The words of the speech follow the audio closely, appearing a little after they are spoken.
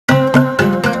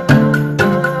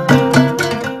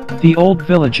The old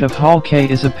village of Hollókő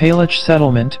is a Palić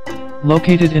settlement,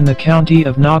 located in the county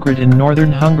of Nógrád in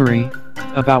northern Hungary,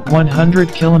 about 100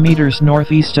 kilometers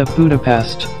northeast of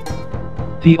Budapest.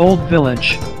 The old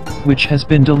village, which has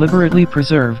been deliberately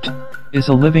preserved, is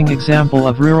a living example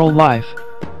of rural life,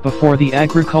 before the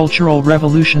agricultural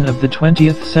revolution of the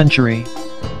 20th century.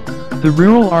 The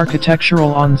rural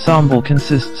architectural ensemble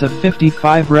consists of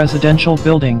 55 residential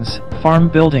buildings, farm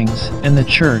buildings, and the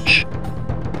church.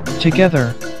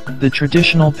 Together, the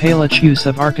traditional Palić use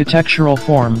of architectural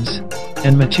forms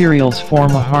and materials form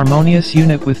a harmonious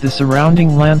unit with the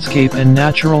surrounding landscape and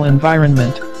natural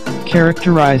environment,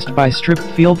 characterized by strip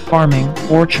field farming,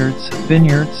 orchards,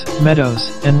 vineyards,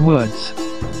 meadows, and woods.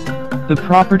 The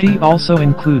property also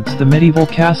includes the medieval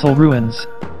castle ruins,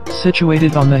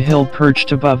 situated on the hill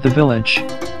perched above the village,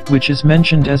 which is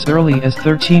mentioned as early as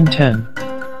 1310.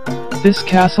 This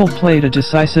castle played a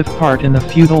decisive part in the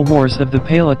feudal wars of the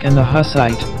Palić and the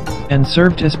Hussite, and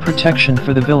served as protection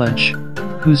for the village,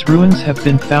 whose ruins have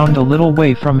been found a little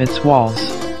way from its walls.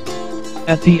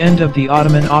 At the end of the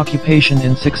Ottoman occupation in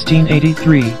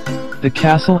 1683, the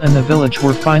castle and the village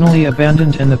were finally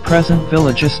abandoned and the present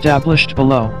village established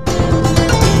below.